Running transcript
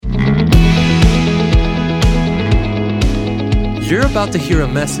You're about to hear a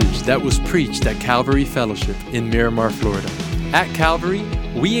message that was preached at Calvary Fellowship in Miramar, Florida. At Calvary,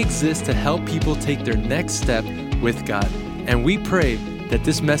 we exist to help people take their next step with God, and we pray that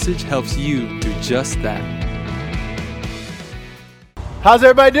this message helps you do just that. How's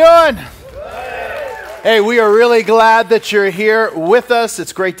everybody doing? Hey, we are really glad that you're here with us.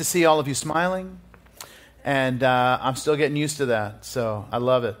 It's great to see all of you smiling, and I'm still getting used to that, so I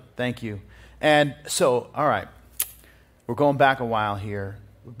love it. Thank you. And so, all right, we're going back a while here.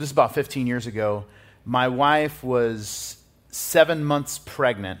 This is about 15 years ago. My wife was 7 months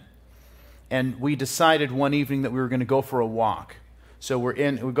pregnant, and we decided one evening that we were going to go for a walk. So we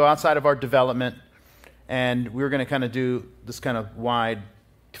go outside of our development, and we were going to kind of do this kind of wide,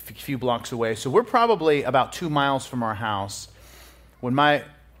 few blocks away. So we're probably about 2 miles from our house when my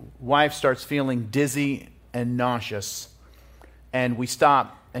wife starts feeling dizzy and nauseous, and we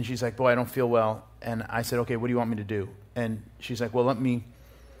stop, and she's like, "Boy, I don't feel well." And I said, "Okay, what do you want me to do?" And she's like, "Well, let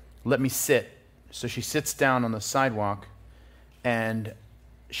me sit." So she sits down on the sidewalk, and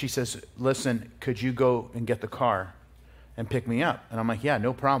she says, "Listen, could you go and get the car and pick me up?" And I'm like, "Yeah,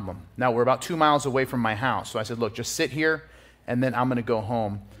 no problem." Now, we're about 2 miles away from my house. So I said, "Look, just sit here, and then I'm going to go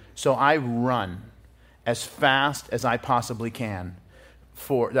home." So I run as fast as I possibly can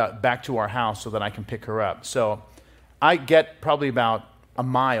back to our house so that I can pick her up. So I get probably about a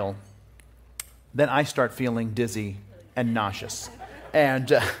mile. Then I start feeling dizzy and nauseous.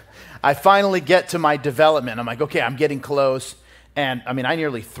 And I finally get to my development. I'm like, okay, I'm getting close. And I mean, I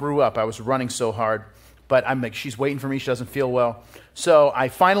nearly threw up. I was running so hard. But I'm like, she's waiting for me. She doesn't feel well. So I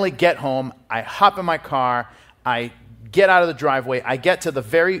finally get home. I hop in my car. I get out of the driveway. I get to the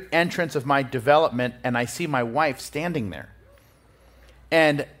very entrance of my development, and I see my wife standing there.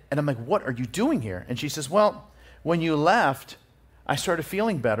 And I'm like, "What are you doing here?" And she says, "Well, when you left, I started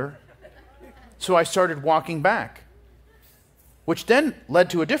feeling better. So I started walking back." Which then led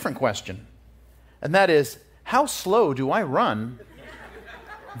to a different question. And that is, how slow do I run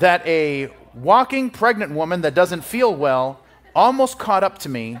that a walking pregnant woman that doesn't feel well almost caught up to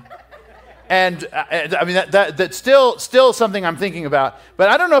me? And I mean, that's still something I'm thinking about. But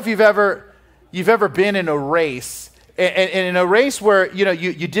I don't know if you've ever been in a race, and in a race where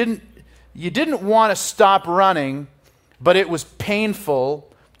you didn't want to stop running, but it was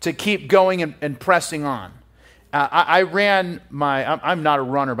painful to keep going and pressing on. I ran I'm not a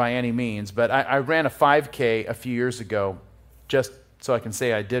runner by any means, but I ran a 5K a few years ago, just so I can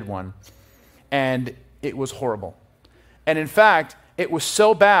say I did one, and it was horrible. And in fact, it was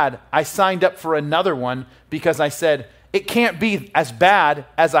so bad, I signed up for another one because I said, it can't be as bad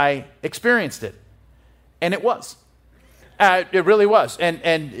as I experienced it. And it was. It really was. And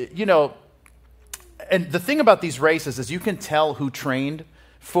the thing about these races is you can tell who trained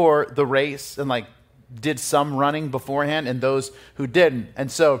for the race and did some running beforehand and those who didn't. And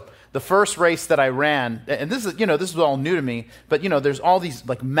so the first race that I ran, and this is all new to me, but there's all these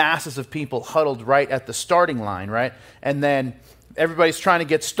masses of people huddled right at the starting line, right? And then everybody's trying to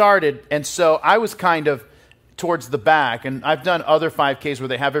get started. And so I was kind of towards the back, and I've done other 5Ks where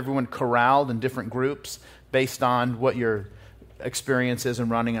they have everyone corralled in different groups based on what your experience is in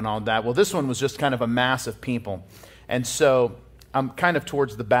running and all that. Well, this one was just kind of a mass of people. And so I'm kind of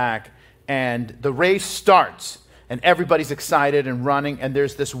towards the back, and the race starts, and everybody's excited and running, and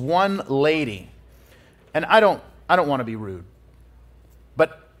there's this one lady, and I don't want to be rude,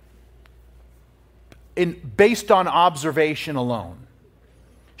 but based on observation alone,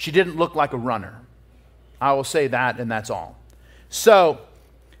 she didn't look like a runner. I will say that, and that's all. So,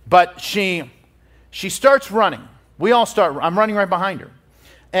 but she starts running. We all start. I'm running right behind her,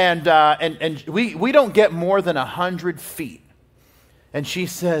 and we don't get more than 100 feet. And she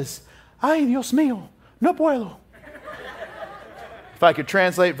says, "Ay, Dios mío, no puedo." If I could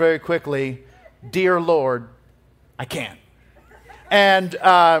translate very quickly, "Dear Lord, I can't." And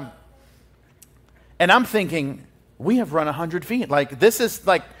I'm thinking, we have run 100 feet. This is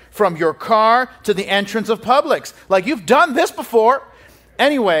from your car to the entrance of Publix. You've done this before.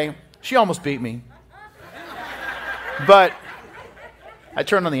 Anyway, she almost beat me. But I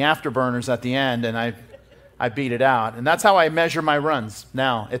turned on the afterburners at the end, and I beat it out. And that's how I measure my runs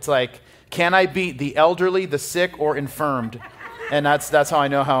now. It's can I beat the elderly, the sick, or infirmed? And that's how I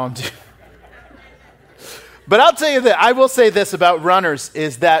know how I'm doing. But I'll tell you that I will say this about runners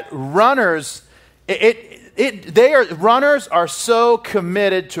is that runners, runners are so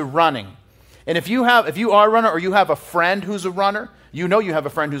committed to running. And if you are a runner or you have a friend who's a runner, You know you have a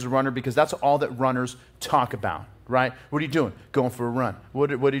friend who's a runner because that's all that runners talk about, right? What are you doing? Going for a run.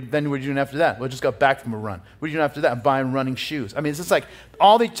 What are you doing after that? Well, I just got back from a run. What are you doing after that? I'm buying running shoes. I mean, it's just like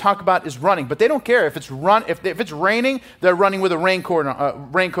all they talk about is running, but they don't care if it's raining, they're running with a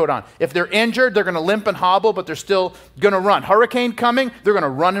raincoat on. If they're injured, they're going to limp and hobble, but they're still going to run. Hurricane coming, they're going to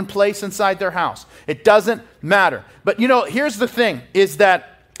run in place inside their house. It doesn't matter. But here's the thing is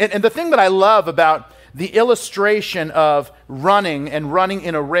that, and the thing that I love about the illustration of running and running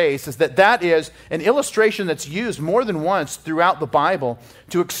in a race is that is an illustration that's used more than once throughout the Bible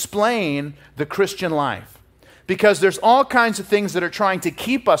to explain the Christian life. Because there's all kinds of things that are trying to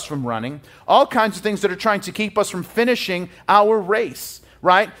keep us from running, all kinds of things that are trying to keep us from finishing our race,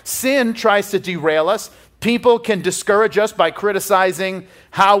 right? Sin tries to derail us. People can discourage us by criticizing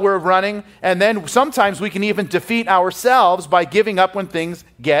how we're running, and then sometimes we can even defeat ourselves by giving up when things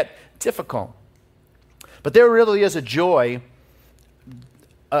get difficult. But there really is a joy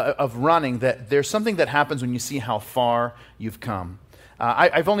of running, that there's something that happens when you see how far you've come.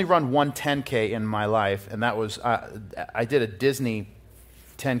 I've only run one 10K in my life, and that was, I did a Disney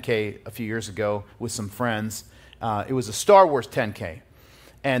 10K a few years ago with some friends. It was a Star Wars 10K,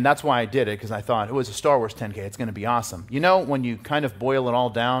 and that's why I did it, because I thought it was a Star Wars 10K, it's going to be awesome. When you kind of boil it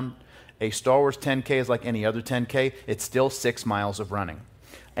all down, a Star Wars 10K is like any other 10K. It's still 6 miles of running.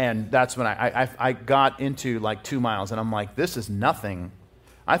 And that's when I got into like 2 miles, and I'm like, this is nothing.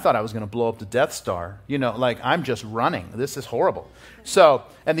 I thought I was going to blow up the Death Star. I'm just running. This is horrible. So,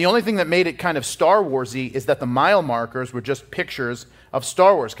 and the only thing that made it kind of Star Wars-y is that the mile markers were just pictures of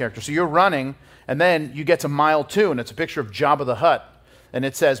Star Wars characters. So you're running, and then you get to mile 2, and it's a picture of Jabba the Hutt. And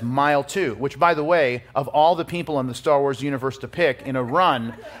it says mile 2, which, by the way, of all the people in the Star Wars universe to pick in a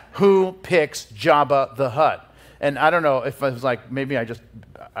run, who picks Jabba the Hutt? And I don't know if I was like, maybe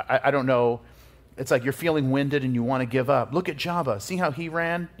I don't know. It's like you're feeling winded and you want to give up. Look at Jabba. See how he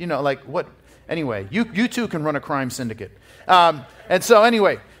ran? What? Anyway, you too can run a crime syndicate. But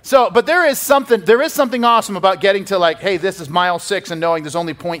there is something awesome about getting to like, hey, this is mile 6 and knowing there's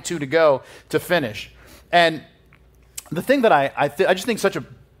only 0.2 to go to finish. And the thing that I just think such a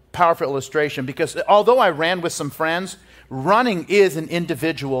powerful illustration, because although I ran with some friends, running is an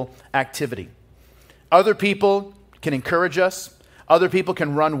individual activity. Other people can encourage us. Other people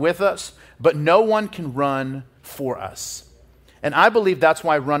can run with us, but no one can run for us. And I believe that's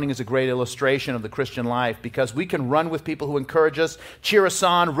why running is a great illustration of the Christian life, because we can run with people who encourage us, cheer us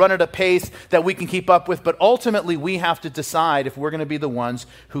on, run at a pace that we can keep up with, but ultimately we have to decide if we're going to be the ones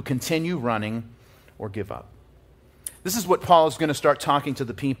who continue running or give up. This is what Paul is going to start talking to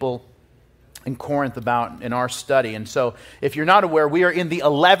the people in Corinth about in our study. And so if you're not aware, we are in the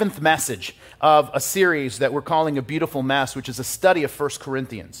 11th message of a series that we're calling A Beautiful Mess, which is a study of 1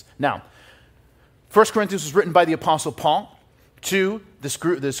 Corinthians. Now, 1 Corinthians was written by the Apostle Paul to this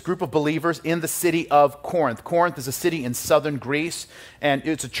group of believers in the city of Corinth. Corinth is a city in southern Greece, and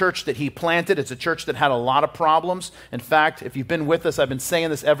it's a church that he planted. It's a church that had a lot of problems. In fact, if you've been with us, I've been saying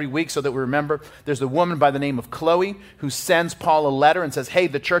this every week so that we remember. There's a woman by the name of Chloe who sends Paul a letter and says, hey,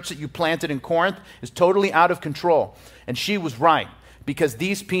 the church that you planted in Corinth is totally out of control. And she was right, because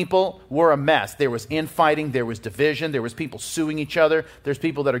these people were a mess. There was infighting, there was division, there was people suing each other, there's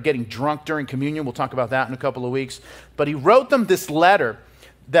people that are getting drunk during communion. We'll talk about that in a couple of weeks. But he wrote them this letter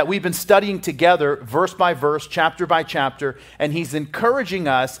that we've been studying together, verse by verse, chapter by chapter, and he's encouraging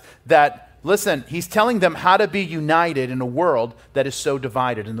us that, listen, he's telling them how to be united in a world that is so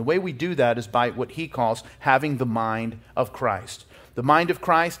divided. And the way we do that is by what he calls having the mind of Christ. The mind of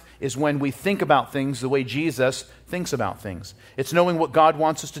Christ is when we think about things the way Jesus thinks about things. It's knowing what God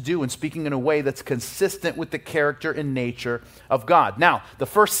wants us to do and speaking in a way that's consistent with the character and nature of God. Now, the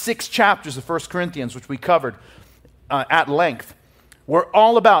first 6 chapters of 1 Corinthians, which we covered at length, were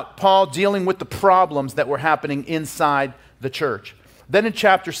all about Paul dealing with the problems that were happening inside the church. Then in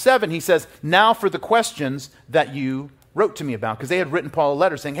chapter 7, he says, now for the questions that you wrote to me about, because they had written Paul a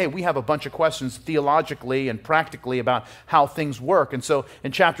letter saying, hey, we have a bunch of questions theologically and practically about how things work. And so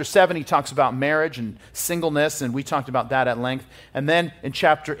in chapter 7, he talks about marriage and singleness, and we talked about that at length. And then in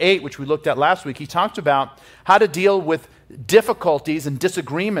chapter 8, which we looked at last week, he talked about how to deal with difficulties and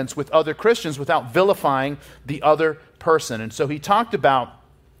disagreements with other Christians without vilifying the other person. And so he talked about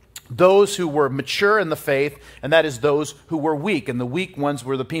those who were mature in the faith, and that is those who were weak. And the weak ones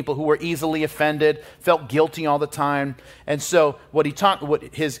were the people who were easily offended, felt guilty all the time. And so what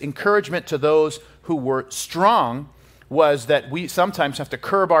his encouragement to those who were strong was that we sometimes have to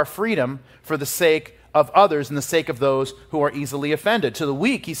curb our freedom for the sake of others and the sake of those who are easily offended. To the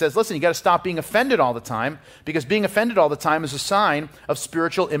weak, he says, listen, you got to stop being offended all the time, because being offended all the time is a sign of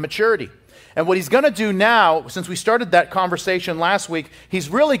spiritual immaturity. And what he's going to do now, since we started that conversation last week, he's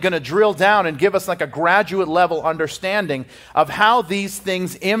really going to drill down and give us like a graduate level understanding of how these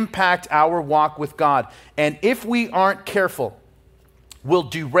things impact our walk with God. And if we aren't careful, will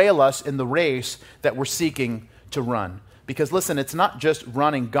derail us in the race that we're seeking to run. Because listen, it's not just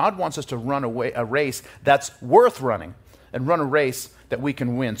running. God wants us to run a race that's worth running, and run a race that we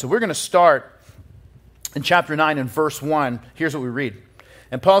can win. So we're going to start in chapter 9 and verse 1. Here's what we read.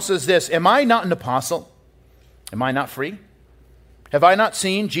 And Paul says this, "Am I not an apostle? Am I not free? Have I not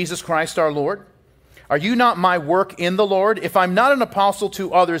seen Jesus Christ our Lord? Are you not my work in the Lord? If I'm not an apostle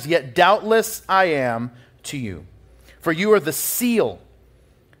to others, yet doubtless I am to you. For you are the seal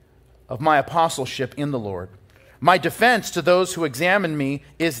of my apostleship in the Lord. My defense to those who examine me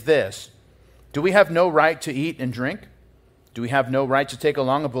is this: do we have no right to eat and drink? Do we have no right to take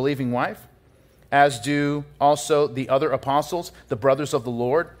along a believing wife? As do also the other apostles, the brothers of the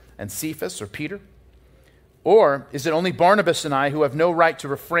Lord, and Cephas or Peter? Or is it only Barnabas and I who have no right to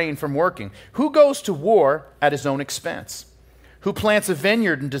refrain from working? Who goes to war at his own expense? Who plants a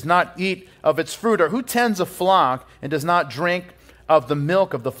vineyard and does not eat of its fruit? Or who tends a flock and does not drink of the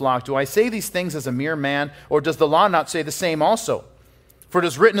milk of the flock? Do I say these things as a mere man, or does the law not say the same also? For it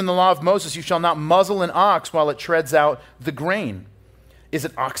is written in the law of Moses, you shall not muzzle an ox while it treads out the grain. Is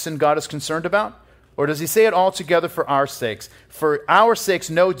it oxen God is concerned about? Or does he say it altogether for our sakes? For our sakes,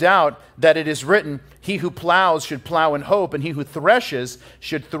 no doubt that it is written, he who plows should plow in hope, and he who threshes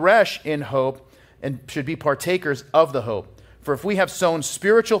should thresh in hope, and should be partakers of the hope. For if we have sown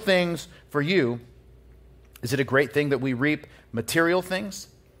spiritual things for you, is it a great thing that we reap material things?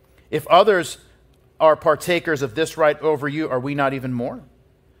 If others are partakers of this right over you, are we not even more?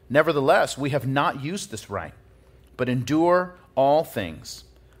 Nevertheless, we have not used this right, but endure all things,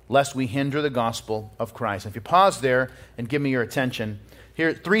 lest we hinder the gospel of Christ." If you pause there and give me your attention, here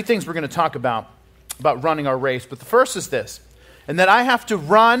are three things we're going to talk about running our race. But the first is this, and that I have to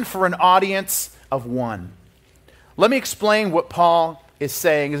run for an audience of one. Let me explain what Paul is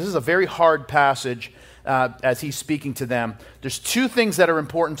saying. This is a very hard passage as he's speaking to them. There's two things that are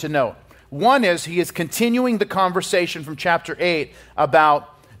important to note. One is he is continuing the conversation from chapter 8 about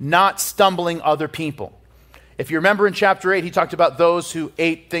not stumbling other people. If you remember in chapter 8, he talked about those who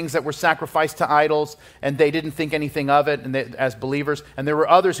ate things that were sacrificed to idols, and they didn't think anything of it as believers. And there were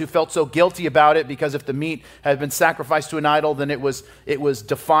others who felt so guilty about it because if the meat had been sacrificed to an idol, then it was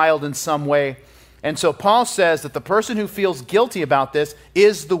defiled in some way. And so Paul says that the person who feels guilty about this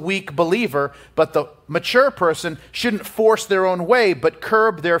is the weak believer, but the mature person shouldn't force their own way, but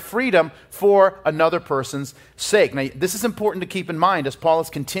curb their freedom for another person's sake. Now, this is important to keep in mind as Paul is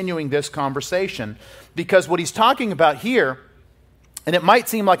continuing this conversation, because what he's talking about here, and it might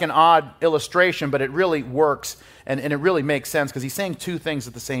seem like an odd illustration, but it really works, and it really makes sense, because he's saying two things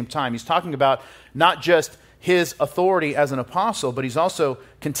at the same time. He's talking about not just his authority as an apostle, but he's also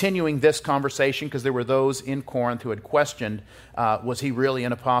continuing this conversation because there were those in Corinth who had questioned, was he really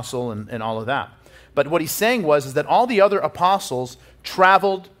an apostle and all of that. But what he's saying is that all the other apostles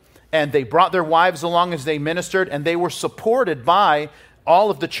traveled and they brought their wives along as they ministered, and they were supported by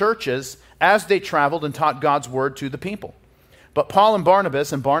all of the churches as they traveled and taught God's word to the people. But Paul and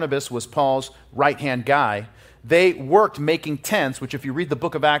Barnabas was Paul's right-hand guy, they worked making tents, which if you read the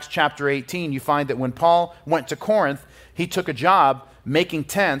book of Acts chapter 18, you find that when Paul went to Corinth, he took a job making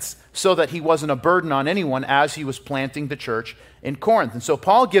tents so that he wasn't a burden on anyone as he was planting the church in Corinth. And so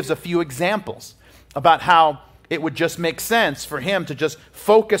Paul gives a few examples about how it would just make sense for him to just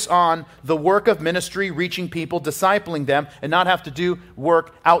focus on the work of ministry, reaching people, discipling them, and not have to do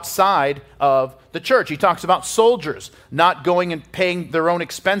work outside of the church. He talks about soldiers not going and paying their own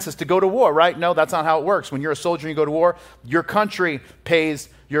expenses to go to war, right? No, that's not how it works. When you're a soldier and you go to war, your country pays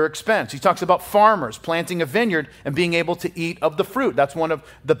your expense. He talks about farmers planting a vineyard and being able to eat of the fruit. That's one of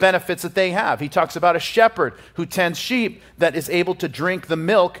the benefits that they have. He talks about a shepherd who tends sheep that is able to drink the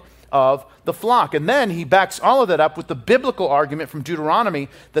milk of the flock. And then he backs all of that up with the biblical argument from Deuteronomy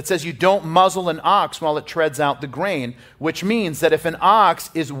that says you don't muzzle an ox while it treads out the grain, which means that if an ox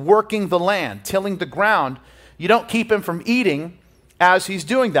is working the land, tilling the ground, you don't keep him from eating as he's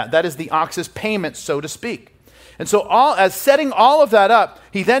doing that. That is the ox's payment, so to speak. And so as setting all of that up,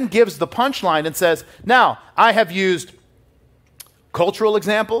 he then gives the punchline and says, now, I have used cultural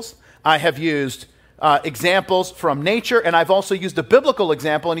examples, I have used examples from nature, and I've also used a biblical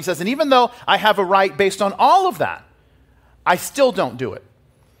example. And he says, and even though I have a right based on all of that, I still don't do it.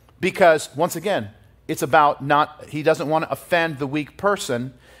 Because, once again, it's about he doesn't want to offend the weak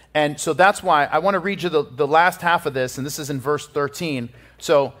person, And so that's why I want to read you the last half of this, and this is in verse 13.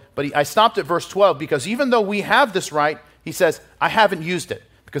 I stopped at verse 12 because even though we have this right, he says, I haven't used it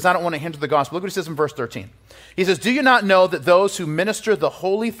because I don't want to hinder the gospel. Look what he says in verse 13. He says, do you not know that those who minister the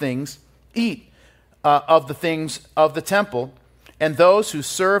holy things eat of the things of the temple, and those who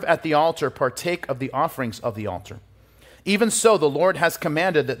serve at the altar partake of the offerings of the altar? Even so, the Lord has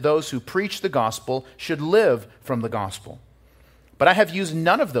commanded that those who preach the gospel should live from the gospel. But I have used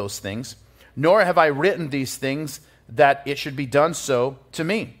none of those things, nor have I written these things that it should be done so to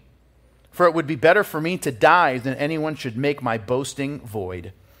me. For it would be better for me to die than anyone should make my boasting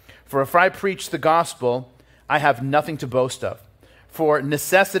void. For if I preach the gospel, I have nothing to boast of. For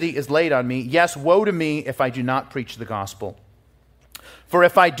necessity is laid on me. Yes, woe to me if I do not preach the gospel. For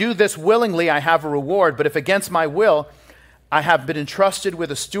if I do this willingly, I have a reward. But if against my will, I have been entrusted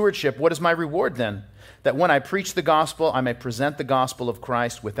with a stewardship, what is my reward then? That when I preach the gospel, I may present the gospel of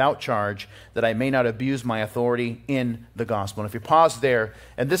Christ without charge, that I may not abuse my authority in the gospel. And if you pause there,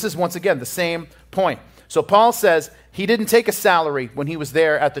 and this is once again the same point. So Paul says he didn't take a salary when he was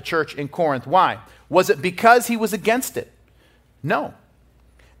there at the church in Corinth. Why? Was it because he was against it? No.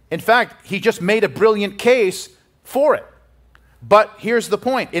 In fact, he just made a brilliant case for it. But here's the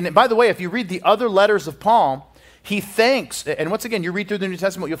point. And by the way, if you read the other letters of Paul, he thanks, and once again, you read through the New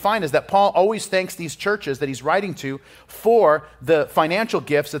Testament, what you'll find is that Paul always thanks these churches that he's writing to for the financial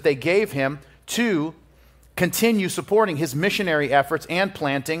gifts that they gave him to continue supporting his missionary efforts and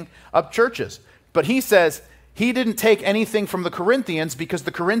planting of churches. But he says he didn't take anything from the Corinthians because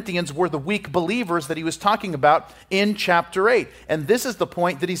the Corinthians were the weak believers that he was talking about in chapter 8. And this is the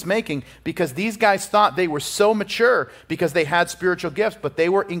point that he's making, because these guys thought they were so mature because they had spiritual gifts, but they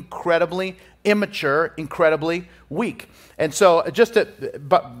were incredibly immature, incredibly weak. And so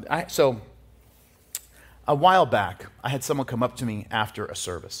a while back, I had someone come up to me after a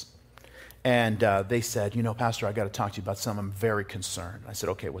service. And they said, Pastor, I got to talk to you about something. I'm very concerned. I said,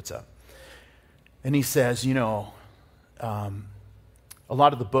 okay, what's up? And he says, a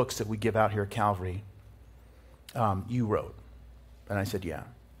lot of the books that we give out here at Calvary, you wrote. And I said, yeah.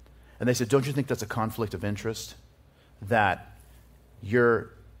 And they said, don't you think that's a conflict of interest? That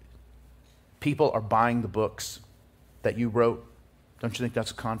your people are buying the books that you wrote? Don't you think that's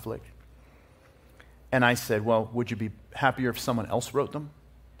a conflict? And I said, well, would you be happier if someone else wrote them?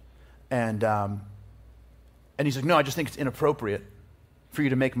 And he said, no, I just think it's inappropriate for you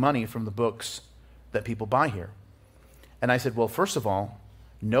to make money from the books that people buy here. And I said, well, first of all,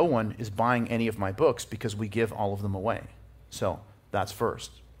 no one is buying any of my books because we give all of them away. So that's first.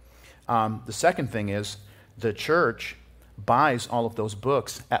 The second thing is the church buys all of those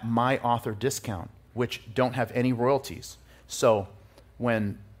books at my author discount, which don't have any royalties. So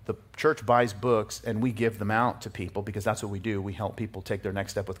when the church buys books and we give them out to people, because that's what we do, we help people take their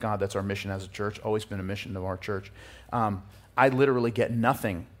next step with God. That's our mission as a church, always been a mission of our church. I literally get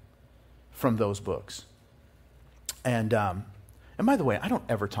nothing from those books. And by the way, I don't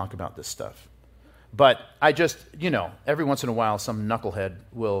ever talk about this stuff. But I just, every once in a while some knucklehead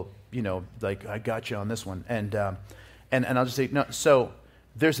will, like, I got you on this one. And I'll just say, no, so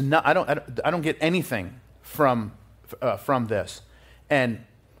there's no, I don't get anything from this. And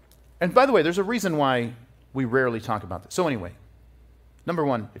by the way, there's a reason why we rarely talk about this. So anyway, number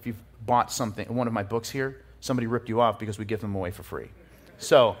one, if you've bought one of my books here, somebody ripped you off because we give them away for free.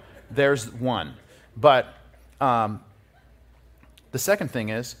 So there's one. But the second thing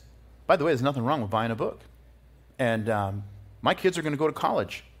is, by the way, there's nothing wrong with buying a book. And my kids are going to go to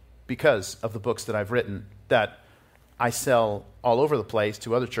college because of the books that I've written that I sell all over the place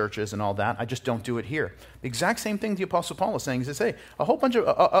to other churches and all that. I just don't do it here. The exact same thing the Apostle Paul is saying. He says, hey, a whole bunch of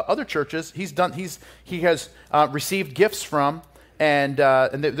other churches he has received gifts from, and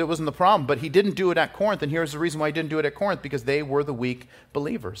that wasn't the problem. But he didn't do it at Corinth, and here's the reason why he didn't do it at Corinth, because they were the weak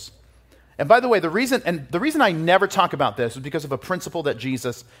believers. And by the way, the reason I never talk about this is because of a principle that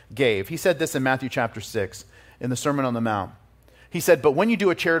Jesus gave. He said this in Matthew chapter 6 in the Sermon on the Mount. He said, but when you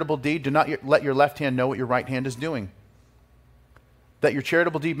do a charitable deed, do not let your left hand know what your right hand is doing, that your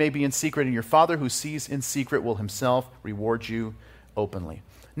charitable deed may be in secret, and your Father who sees in secret will himself reward you openly.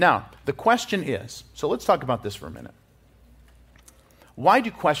 Now, the question is, so let's talk about this for a minute. Why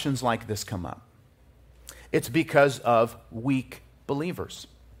do questions like this come up? It's because of weak believers.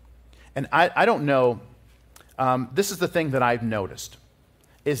 And I don't know, this is the thing that I've noticed,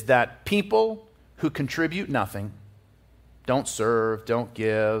 is that people who contribute nothing, don't serve, don't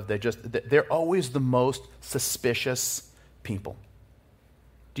give, they're always the most suspicious people.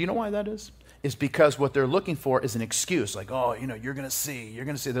 Do you know why that is? It's because what they're looking for is an excuse. Like, oh, you're going to see.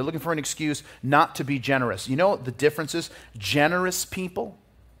 They're looking for an excuse not to be generous. You know what the difference is? Generous people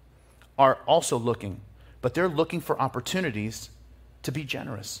are also looking, but they're looking for opportunities to be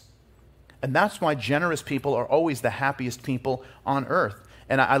generous. And that's why generous people are always the happiest people on earth.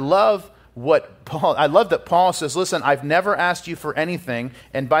 And I love that Paul says, listen, I've never asked you for anything.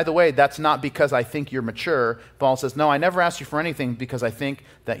 And by the way, that's not because I think you're mature. Paul says, no, I never asked you for anything because I think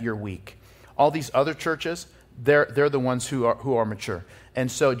that you're weak. All these other churches, they're the ones who are mature. And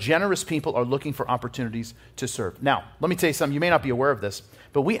so generous people are looking for opportunities to serve. Now, let me tell you something. You may not be aware of this,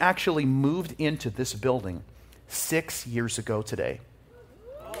 but we actually moved into this building 6 years ago today.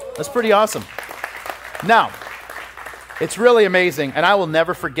 That's pretty awesome. Now, it's really amazing, and I will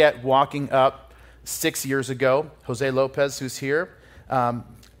never forget walking up 6 years ago. Jose Lopez, who's here, and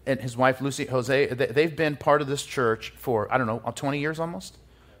his wife Lucy, Jose, they've been part of this church for, 20 years almost?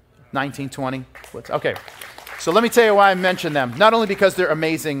 19, 20? Okay. So let me tell you why I mention them. Not only because they're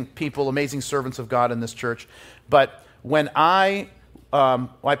amazing people, amazing servants of God in this church, but when I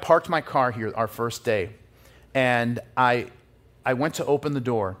parked my car here our first day, and I went to open the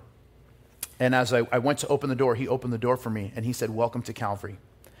door. And as I went to open the door, he opened the door for me, and he said, welcome to Calvary.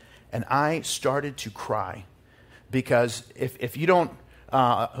 And I started to cry because if you don't,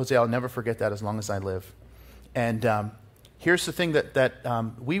 Jose, I'll never forget that as long as I live. And here's the thing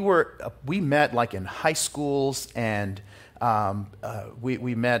that we met like in high schools, and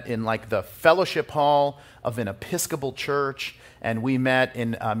we met in like the fellowship hall of an Episcopal church, and we met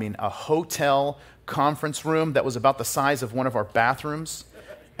in, a hotel conference room that was about the size of one of our bathrooms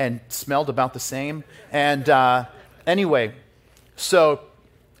and smelled about the same. And anyway, so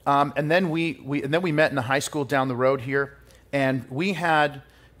and then we met in a high school down the road here, and we had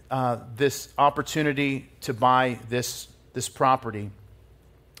this opportunity to buy this property.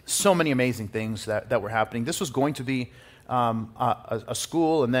 So many amazing things that were happening. This was going to be a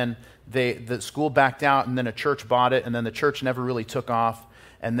school, and then the school backed out, and then a church bought it, and then the church never really took off.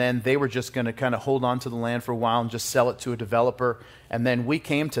 And then they were just going to kind of hold on to the land for a while and just sell it to a developer. And then we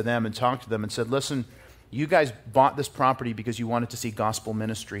came to them and talked to them and said, listen, you guys bought this property because you wanted to see gospel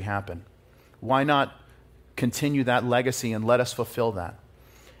ministry happen. Why not continue that legacy and let us fulfill that?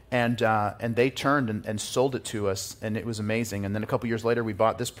 And they turned and sold it to us, and it was amazing. And then a couple years later, we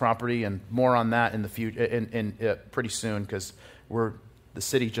bought this property, and more on that in the future, pretty soon, because the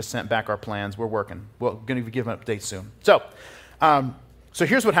city just sent back our plans. We're working. We're going to give an update soon. So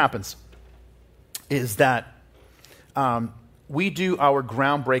here's what happens, is that we do our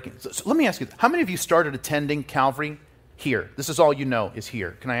groundbreaking. So let me ask you, how many of you started attending Calvary here? This is all you know is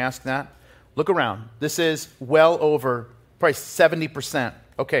here. Can I ask that? Look around. This is well over probably 70%.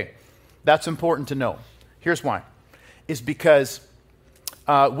 Okay, that's important to know. Here's why. Is because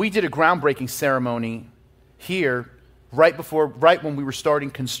we did a groundbreaking ceremony here right when we were starting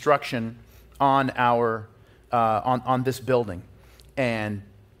construction on our on this building. And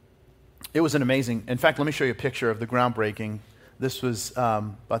it was an amazing, in fact, let me show you a picture of the groundbreaking. This was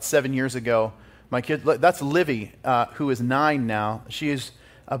about 7 years ago. My kid, that's Livy, who is 9 now. She is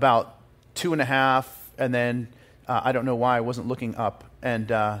about 2.5, and then I don't know why I wasn't looking up.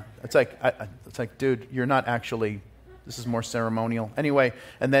 And it's like, dude, you're not actually, this is more ceremonial. Anyway,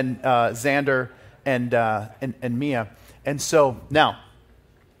 and then Xander and Mia. And so now,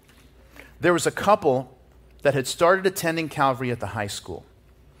 there was a couple that had started attending Calvary at the high school.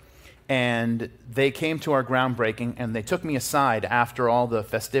 And they came to our groundbreaking, and they took me aside after all the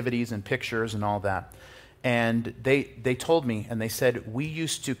festivities and pictures and all that. And they told me, and they said, we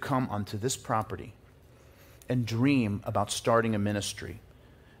used to come onto this property and dream about starting a ministry.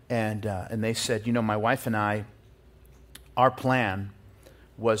 And they said, my wife and I, our plan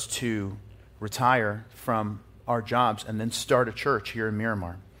was to retire from our jobs and then start a church here in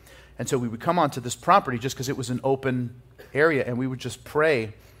Miramar. And so we would come onto this property just because it was an open area, and we would just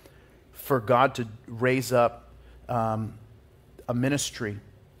pray for God to raise up a ministry.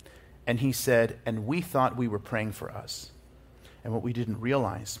 And he said, and we thought we were praying for us. And what we didn't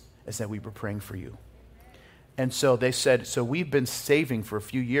realize is that we were praying for you. And so they said, so we've been saving for a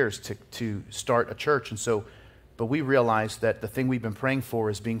few years to start a church. But we realized that the thing we've been praying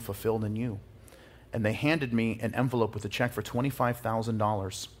for is being fulfilled in you. And they handed me an envelope with a check for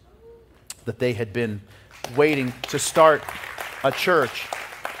 $25,000 that they had been waiting to start a church.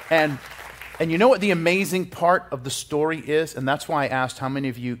 And you know what the amazing part of the story is? And that's why I asked how many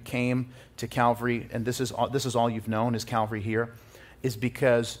of you came to Calvary, and this is all you've known is Calvary here, is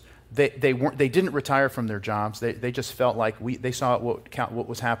because they didn't retire from their jobs. They just felt like they saw what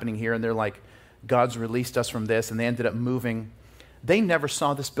was happening here, and they're like, God's released us from this, and they ended up moving. They never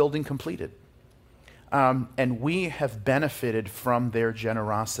saw this building completed. And we have benefited from their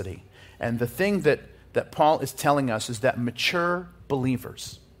generosity. And the thing that Paul is telling us is that mature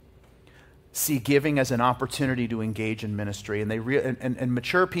believers see giving as an opportunity to engage in ministry. And and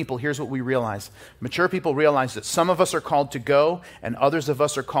mature people, here's what we realize. Mature people realize that some of us are called to go, and others of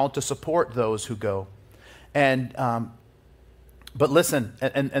us are called to support those who go. And but listen,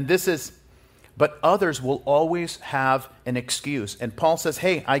 and this is, but others will always have an excuse. And Paul says,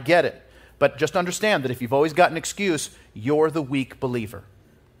 hey, I get it. But just understand that if you've always got an excuse, you're the weak believer.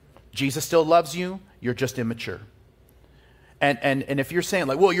 Jesus still loves you, you're just immature. And if you're saying,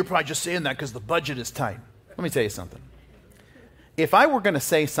 like, well, you're probably just saying that because the budget is tight. Let me tell you something. If I were going to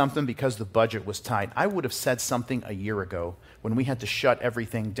say something because the budget was tight, I would have said something a year ago when we had to shut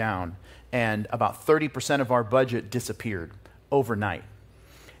everything down and about 30% of our budget disappeared overnight.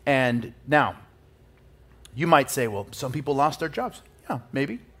 And now, you might say, well, some people lost their jobs. Yeah,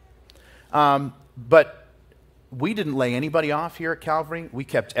 maybe. But we didn't lay anybody off here at Calvary. We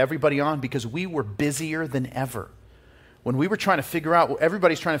kept everybody on because we were busier than ever. When we were trying to figure out,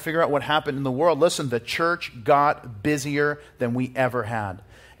 everybody's trying to figure out what happened in the world, listen, the church got busier than we ever had.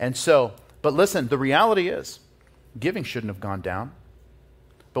 And so, but listen, the reality is, giving shouldn't have gone down.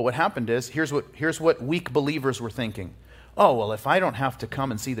 But what happened is, here's what weak believers were thinking. Oh, well, if I don't have to come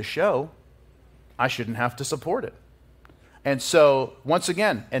and see the show, I shouldn't have to support it. And so, once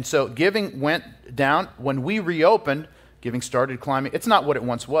again, giving went down. When we reopened, giving started climbing. It's not what it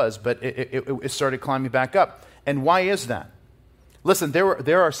once was, but it started climbing back up. And why is that? Listen,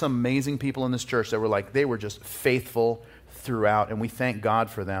 there are some amazing people in this church that were like, they were just faithful throughout, and we thank God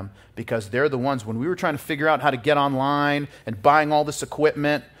for them because they're the ones, when we were trying to figure out how to get online and buying all this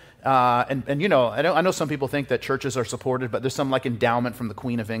equipment, and you know, I know some people think that churches are supported, but there's some like endowment from the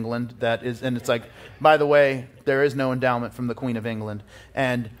Queen of England that is, and it's like, by the way, there is no endowment from the Queen of England.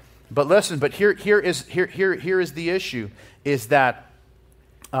 But listen, but here is the issue, is that,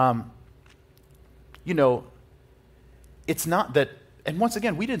 you know, it's not that, and once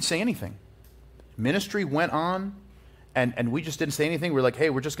again, we didn't say anything. Ministry went on, and we just didn't say anything. We're like, hey,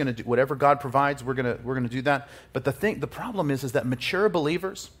 we're just going to do whatever God provides. We're gonna do that. But the problem is that mature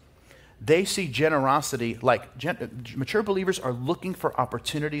believers, they see generosity like mature believers are looking for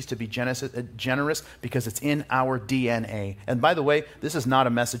opportunities to be generous because it's in our DNA. And by the way, this is not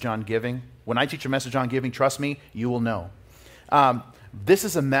a message on giving. When I teach a message on giving, trust me, you will know. This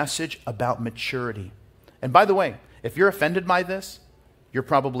is a message about maturity. And by the way, if you're offended by this, you're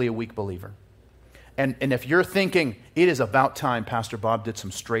probably a weak believer. And if you're thinking, it is about time Pastor Bob did some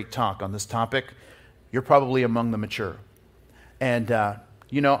straight talk on this topic, you're probably among the mature. And,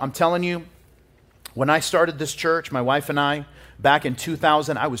 you know, I'm telling you, when I started this church, my wife and I, back in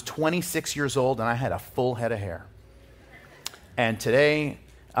 2000, I was 26 years old and I had a full head of hair. And today,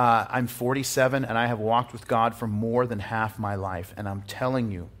 I'm 47 and I have walked with God for more than half my life. And I'm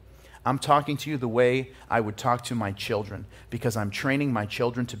telling you, I'm talking to you the way I would talk to my children because I'm training my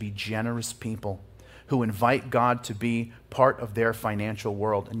children to be generous people who invite God to be part of their financial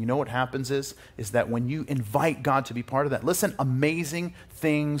world. And you know what happens is that when you invite God to be part of that, listen, amazing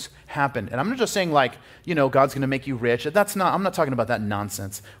things happen. And I'm not just saying like, you know, God's going to make you rich. I'm not talking about that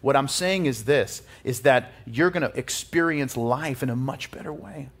nonsense. What I'm saying is this, is that you're going to experience life in a much better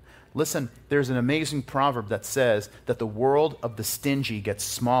way. Listen, there's an amazing proverb that says that the world of the stingy gets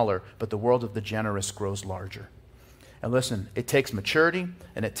smaller, but the world of the generous grows larger. And listen, it takes maturity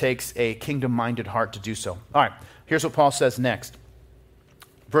and it takes a kingdom-minded heart to do so. All right, here's what Paul says next.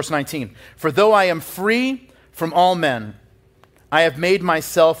 Verse 19, "For though I am free from all men, I have made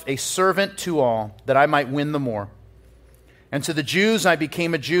myself a servant to all, that I might win the more. And to the Jews I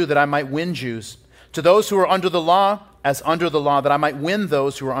became a Jew, that I might win Jews. To those who are under the law, as under the law, that I might win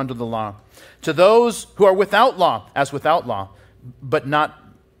those who are under the law. To those who are without law, as without law, but not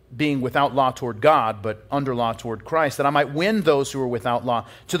being without law toward God, but under law toward Christ, that I might win those who are without law.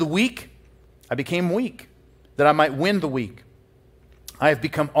 To the weak, I became weak, that I might win the weak. I have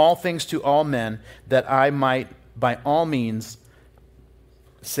become all things to all men, that I might by all means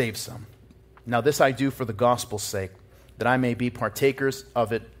save some. Now this I do for the gospel's sake, that I may be partakers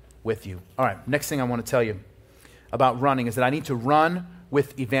of it with you." All right, next thing I want to tell you about running is that I need to run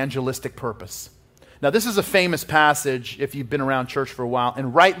with evangelistic purpose. Now, this is a famous passage if you've been around church for a while,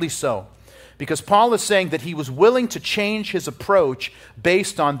 and rightly so, because Paul is saying that he was willing to change his approach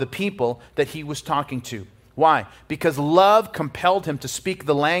based on the people that he was talking to. Why? Because love compelled him to speak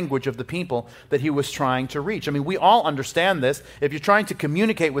the language of the people that he was trying to reach. I mean, we all understand this. If you're trying to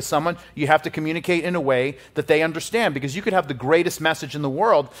communicate with someone, you have to communicate in a way that they understand, because you could have the greatest message in the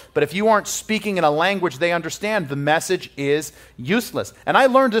world, but if you aren't speaking in a language they understand, the message is useless. And I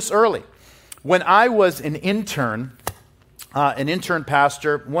learned this early. When I was an intern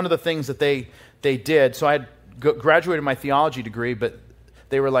pastor, one of the things that they did, so I had graduated my theology degree, but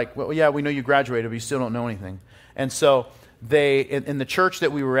they were like, well, yeah, we know you graduated, but you still don't know anything. And so they, in the church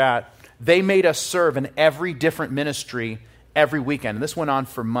that we were at, they made us serve in every different ministry every weekend. And this went on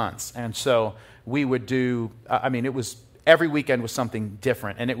for months. And so we would do, it was, every weekend was something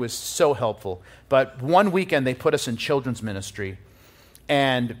different, and it was so helpful. But one weekend they put us in children's ministry,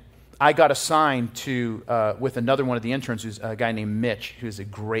 and I got assigned to, with another one of the interns, who's a guy named Mitch, who's a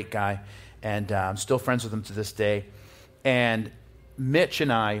great guy, and I'm still friends with him to this day. And Mitch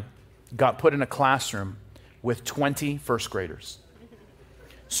and I got put in a classroom with 20 first graders.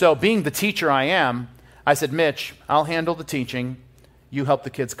 So being the teacher I am, I said, Mitch, I'll handle the teaching, you help the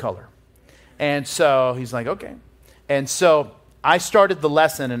kids color. And so he's like, okay. And so I started the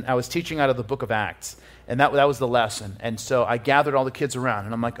lesson, and I was teaching out of the book of Acts. And that was the lesson. And so I gathered all the kids around,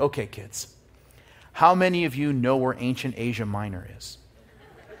 and I'm like, okay, kids, how many of you know where ancient Asia Minor is?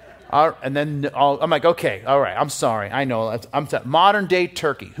 And then I'm like, okay, all right, I'm sorry. I know. Modern-day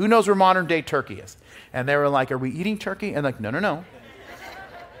Turkey. Who knows where modern-day Turkey is? And they were like, are we eating turkey? And like, no.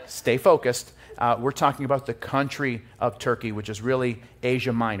 Stay focused. We're talking about the country of Turkey, which is really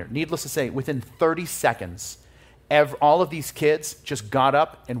Asia Minor. Needless to say, within 30 seconds, all of these kids just got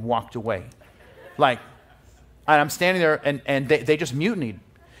up and walked away. Like, and I'm standing there, and they just mutinied.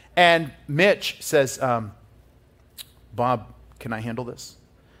 And Mitch says, Bob, can I handle this?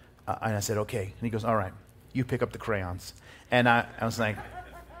 And I said, okay. And he goes, all right, you pick up the crayons. And I was like,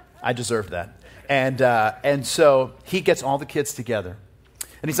 I deserve that. And so he gets all the kids together.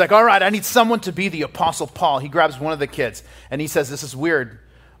 And he's like, all right, I need someone to be the Apostle Paul. He grabs one of the kids, and he says, this is weird,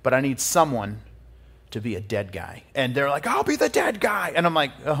 but I need someone to be a dead guy. And they're like, I'll be the dead guy. And I'm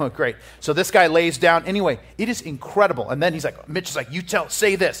like, oh, great. So this guy lays down. Anyway, it is incredible. And then he's like, Mitch is like,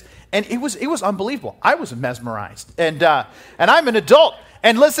 say this. And it was unbelievable. I was mesmerized. And I'm an adult.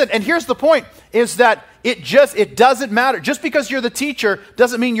 And listen, and here's the point, is that it doesn't matter. Just because you're the teacher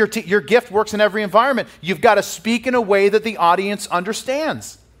doesn't mean your gift works in every environment. You've got to speak in a way that the audience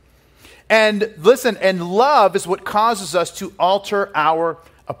understands. And listen, and love is what causes us to alter our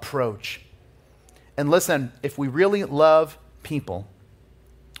approach. And listen, if we really love people,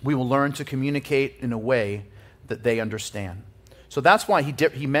 we will learn to communicate in a way that they understand. So that's why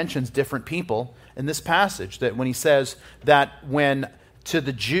he mentions different people in this passage, that when he says that when to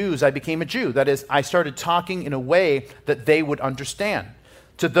the Jews I became a Jew, that is, I started talking in a way that they would understand.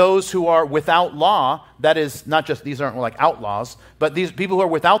 To those who are without law, that is not just, these aren't like outlaws, but these people who are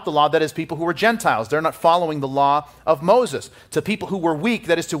without the law, that is people who are Gentiles. They're not following the law of Moses. To people who were weak,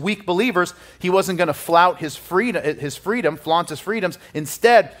 that is to weak believers, he wasn't going to flaunt his freedom, flaunt his freedoms.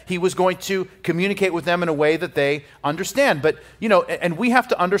 Instead, he was going to communicate with them in a way that they understand. But, and we have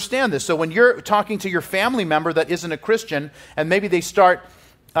to understand this. So when you're talking to your family member that isn't a Christian, and maybe they start,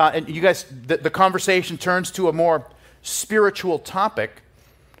 and you guys, the conversation turns to a more spiritual topic,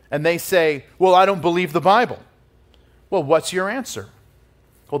 and they say, well, I don't believe the Bible. Well, what's your answer?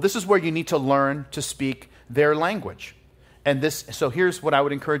 Well, this is where you need to learn to speak their language. So here's what I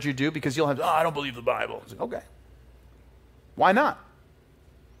would encourage you to do, because you'll have, I don't believe the Bible. Like, okay. Why not?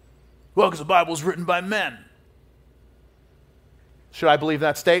 Well, because the Bible is written by men. Should I believe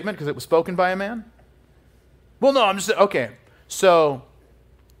that statement because it was spoken by a man? Well, no, okay. So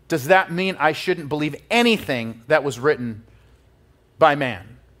does that mean I shouldn't believe anything that was written by man?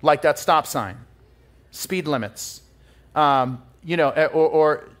 Like that stop sign, speed limits, just that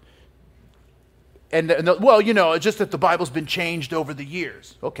the Bible's been changed over the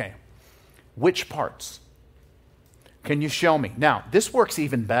years. Okay, which parts? Can you show me? Now, this works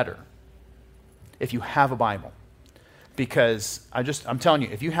even better if you have a Bible, because I'm telling you,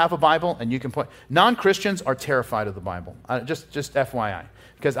 if you have a Bible and you can point, non-Christians are terrified of the Bible. Just FYI,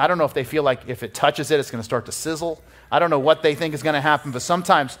 because I don't know if they feel like if it touches it, it's going to start to sizzle. I don't know what they think is going to happen, but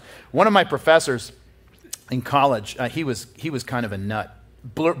sometimes one of my professors in college, he was kind of a nut,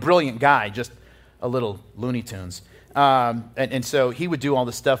 brilliant guy, just a little Looney Tunes. And so he would do all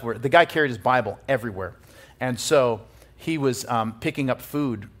this stuff where the guy carried his Bible everywhere. And so he was picking up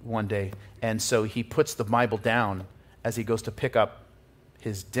food one day, and so he puts the Bible down as he goes to pick up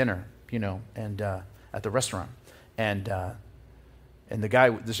his dinner, and at the restaurant. And there's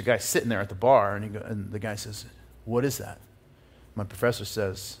a guy sitting there at the bar, and the guy says, what is that? My professor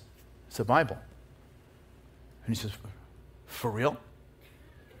says, it's a Bible. And he says, for real?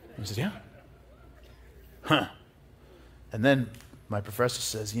 And he says, yeah. Huh. And then my professor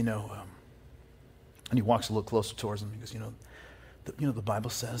says, and he walks a little closer towards him. He goes, the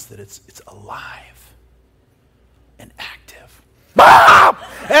Bible says that it's alive and active.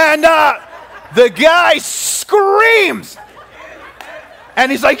 And the guy screams.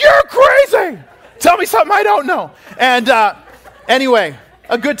 And he's like, you're crazy. Tell me something I don't know. And anyway,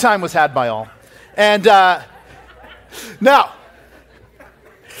 a good time was had by all. And now,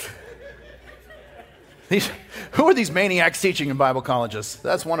 who are these maniacs teaching in Bible colleges?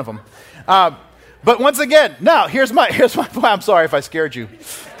 That's one of them. But once again, now, here's my point. I'm sorry if I scared you.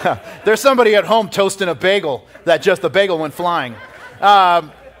 There's somebody at home toasting a bagel that just the bagel went flying.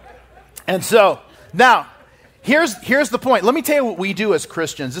 And so, now, here's the point. Let me tell you what we do as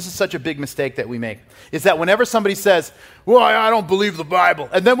Christians. This is such a big mistake that we make. Is that whenever somebody says, well, I don't believe the Bible.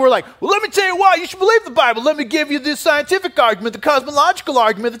 And then we're like, well, let me tell you why you should believe the Bible. Let me give you the scientific argument, the cosmological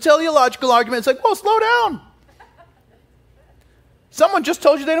argument, the teleological argument. It's like, whoa, slow down. Someone just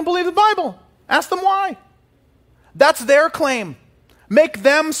told you they don't believe the Bible. Ask them why. That's their claim. Make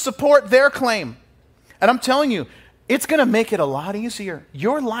them support their claim. And I'm telling you, it's going to make it a lot easier.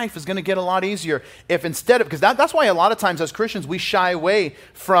 Your life is going to get a lot easier if instead of, because that's why a lot of times as Christians we shy away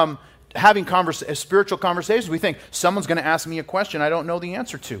from having spiritual conversations. We think someone's going to ask me a question I don't know the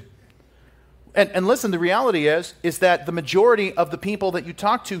answer to. And listen, the reality is that the majority of the people that you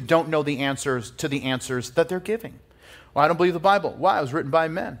talk to don't know the answers to the answers that they're giving. Well, I don't believe the Bible. Why? It was written by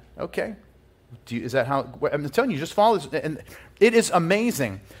men. Okay. Is that how? I'm telling you, just follow this. And it is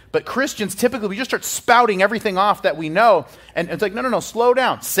amazing. But Christians, typically, we just start spouting everything off that we know. And it's like, no, slow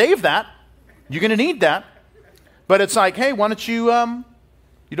down. Save that. You're going to need that. But it's like, hey, why don't you,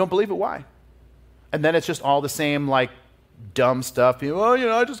 you don't believe it, why? And then it's just all the same, like, dumb stuff. I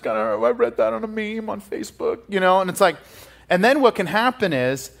read that on a meme on Facebook, and it's like, and then what can happen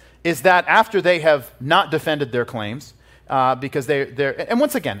is that after they have not defended their claims, because they're, and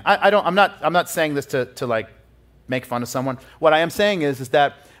once again, I'm not saying this to like make fun of someone. What I am saying is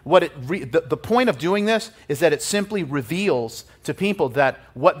that the point of doing this is that it simply reveals to people that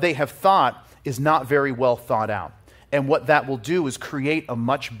what they have thought is not very well thought out. And what that will do is create a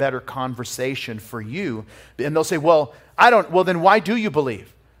much better conversation for you. And they'll say, well, then why do you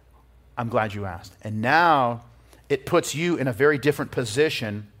believe? I'm glad you asked. And now it puts you in a very different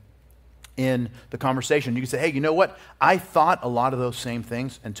position in the conversation. You can say, hey, you know what? I thought a lot of those same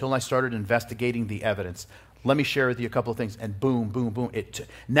things until I started investigating the evidence. Let me share with you a couple of things. And boom, boom, boom.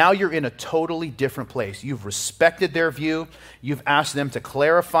 Now you're in a totally different place. You've respected their view. You've asked them to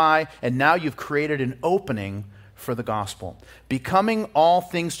clarify. And now you've created an opening for the gospel. Becoming all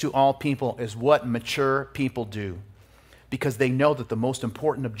things to all people is what mature people do, because they know that the most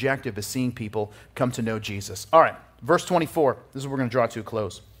important objective is seeing people come to know Jesus. All right, verse 24. This is what we're going to draw to a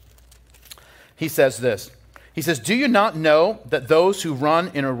close. He says this. He says, do you not know that those who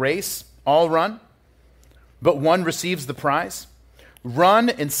run in a race all run, but one receives the prize? Run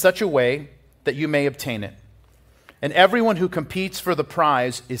in such a way that you may obtain it. And everyone who competes for the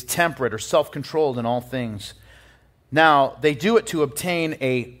prize is temperate or self-controlled in all things. Now, they do it to obtain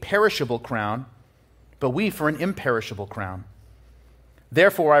a perishable crown, but we for an imperishable crown.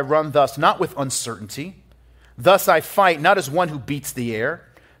 Therefore I run thus, not with uncertainty. Thus I fight, not as one who beats the air,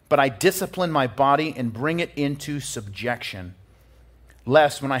 but I discipline my body and bring it into subjection,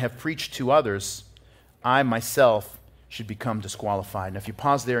 lest when I have preached to others, I myself should become disqualified. Now, if you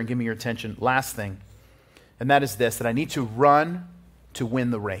pause there and give me your attention, last thing, and that is this, that I need to run to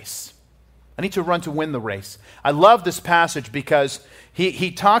win the race. I need to run to win the race. I love this passage because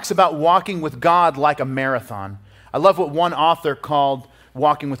he talks about walking with God like a marathon. I love what one author called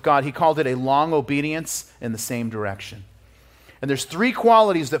walking with God. He called it a long obedience in the same direction. And there's three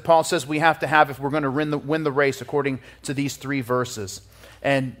qualities that Paul says we have to have if we're going to win the race according to these three verses.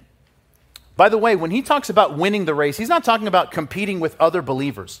 And by the way, when he talks about winning the race, he's not talking about competing with other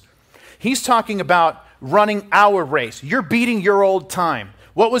believers. He's talking about running our race. You're beating your old time.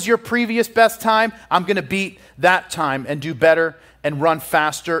 What was your previous best time? I'm going to beat that time and do better and run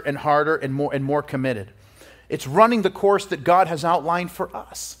faster and harder and more committed. It's running the course that God has outlined for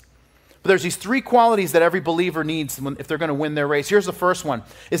us. But there's these three qualities that every believer needs if they're going to win their race. Here's the first one,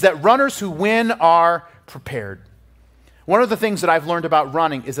 is that runners who win are prepared. One of the things that I've learned about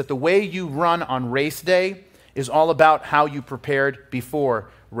running is that the way you run on race day is all about how you prepared before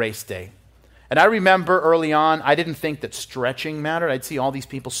race day. And I remember early on, I didn't think that stretching mattered. I'd see all these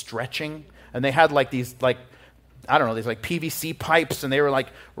people stretching, and they had these PVC pipes, and they were like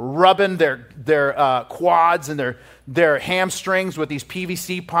rubbing their quads and their hamstrings with these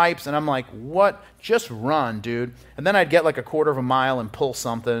PVC pipes, and I'm like, what? Just run, dude. And then I'd get like a quarter of a mile and pull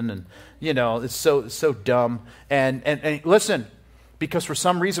something, and it's so dumb. And listen, because for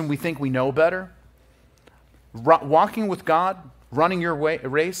some reason we think we know better. Walking with God, running your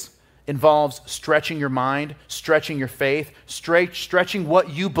race, involves stretching your mind, stretching your faith, stretching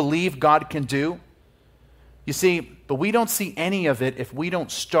what you believe God can do. You see, but we don't see any of it if we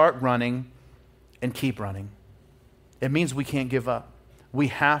don't start running and keep running. It means we can't give up. We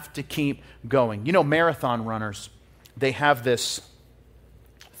have to keep going. You know, marathon runners, they have this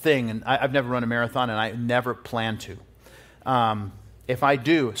thing, and I've never run a marathon, and I never plan to. If I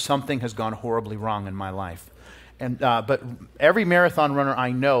do, something has gone horribly wrong in my life. But every marathon runner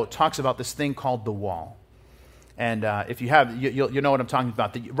I know talks about this thing called the wall. And if you have, you'll know what I'm talking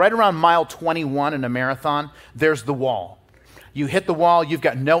about. Right around mile 21 in a marathon, there's the wall. You hit the wall, you've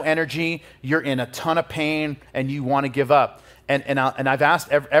got no energy, you're in a ton of pain, and you want to give up. And I've asked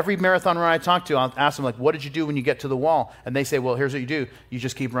every marathon runner I talk to, I'll ask them, like, what did you do when you get to the wall? And they say, well, here's what you do. You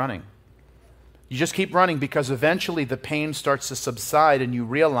just keep running. You just keep running because eventually the pain starts to subside and you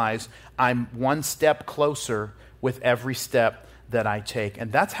realize I'm one step closer with every step that I take.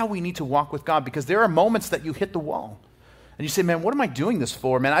 And that's how we need to walk with God, because there are moments that you hit the wall. And you say, man, what am I doing this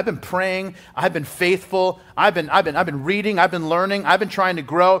for? Man, I've been praying, I've been faithful, I've been reading, I've been learning, I've been trying to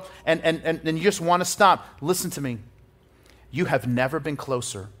grow, and you just want to stop. Listen to me. You have never been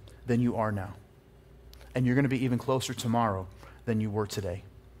closer than you are now. And you're going to be even closer tomorrow than you were today.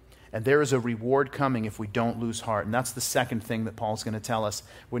 And there is a reward coming if we don't lose heart. And that's the second thing that Paul's going to tell us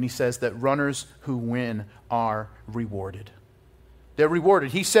when he says that runners who win are rewarded. They're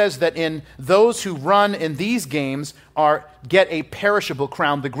rewarded. He says that in those who run in these games get a perishable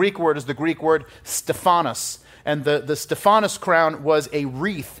crown. The Greek word is the Greek word Stephanos. And the Stephanos crown was a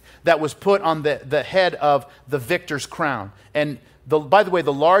wreath that was put on the head of the victor's crown. And by the way,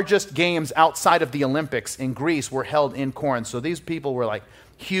 the largest games outside of the Olympics in Greece were held in Corinth. So these people were like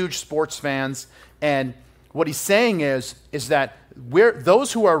huge sports fans. And what he's saying is that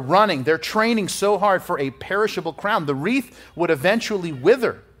those who are running, they're training so hard for a perishable crown. The wreath would eventually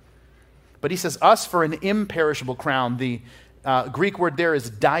wither. But he says, us for an imperishable crown. The Greek word there is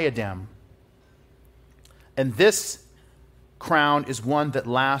diadem. And this crown is one that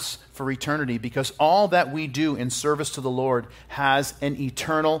lasts for eternity, because all that we do in service to the Lord has an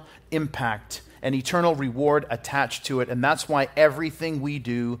eternal impact, an eternal reward attached to it. And that's why everything we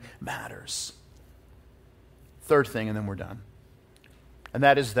do matters. Third thing, and then we're done. And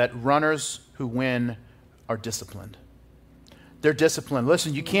that is that runners who win are disciplined. They're disciplined.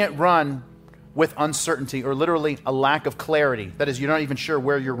 Listen, you can't run with uncertainty or literally a lack of clarity. That is, you're not even sure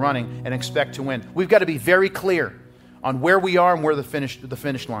where you're running and expect to win. We've got to be very clear on where we are and where the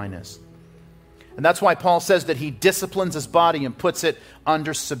finish line is. And that's why Paul says that he disciplines his body and puts it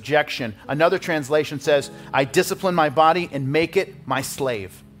under subjection. Another translation says, I discipline my body and make it my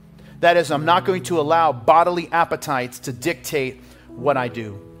slave. That is, I'm not going to allow bodily appetites to dictate what I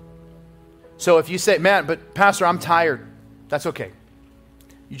do. So if you say, man, but Pastor, I'm tired, that's okay.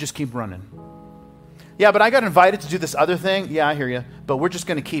 You just keep running. Yeah, but I got invited to do this other thing. Yeah, I hear you. But we're just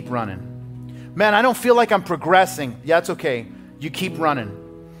going to keep running. Man, I don't feel like I'm progressing. Yeah, it's okay. You keep running.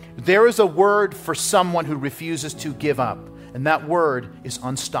 There is a word for someone who refuses to give up, and that word is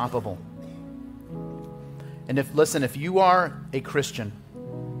unstoppable. And if you are a Christian,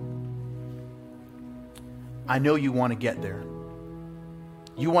 I know you want to get there.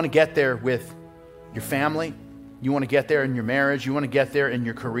 You want to get there with your family. You want to get there in your marriage. You want to get there in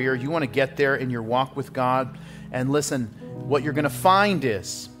your career. You want to get there in your walk with God. And listen, what you're going to find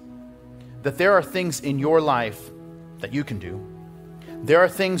is that there are things in your life that you can do. There are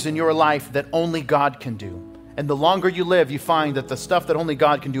things in your life that only God can do. And the longer you live, you find that the stuff that only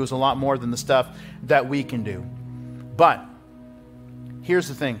God can do is a lot more than the stuff that we can do. But here's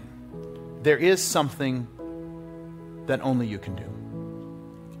the thing. There is something that only you can do.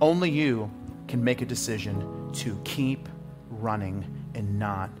 Only you can make a decision to keep running and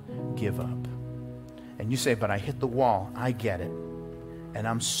not give up. And you say, but I hit the wall. I get it. And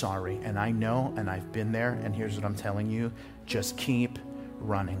I'm sorry. And I know, and I've been there. And here's what I'm telling you. Just keep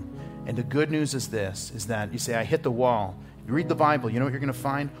running. And the good news is this, is that you say, I hit the wall. You read the Bible, you know what you're going to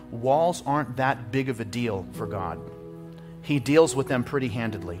find? Walls aren't that big of a deal for God. He deals with them pretty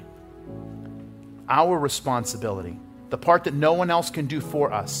handedly. Our responsibility, the part that no one else can do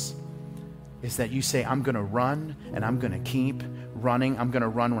for us, is that you say, I'm going to run and I'm going to keep running. I'm going to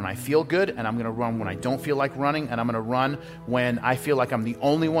run when I feel good, and I'm going to run when I don't feel like running, and I'm going to run when I feel like I'm the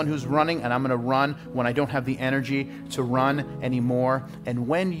only one who's running, and I'm going to run when I don't have the energy to run anymore. And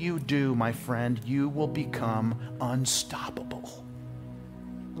when you do, my friend, you will become unstoppable.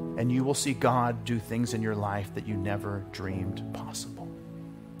 And you will see God do things in your life that you never dreamed possible.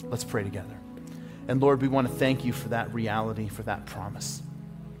 Let's pray together. And Lord, we want to thank you for that reality, for that promise,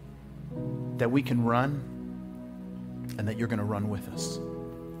 that we can run and that you're going to run with us.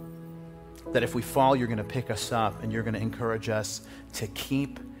 That if we fall, you're going to pick us up and you're going to encourage us to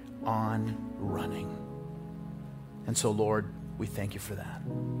keep on running. And so, Lord, we thank you for that.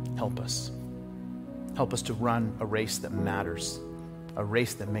 Help us. Help us to run a race that matters. a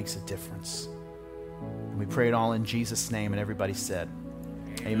race that makes a difference. And we pray it all in Jesus' name, and everybody said,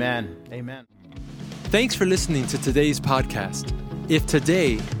 amen. Amen. Thanks for listening to today's podcast. If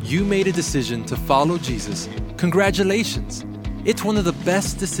today you made a decision to follow Jesus, congratulations. It's one of the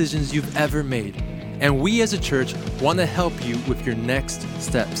best decisions you've ever made. And we as a church want to help you with your next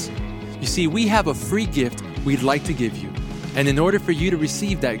steps. You see, we have a free gift we'd like to give you. And in order for you to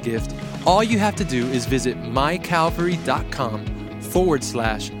receive that gift, all you have to do is visit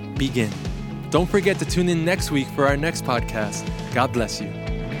mycalvary.com/begin. Don't forget to tune in next week for our next podcast. God bless you.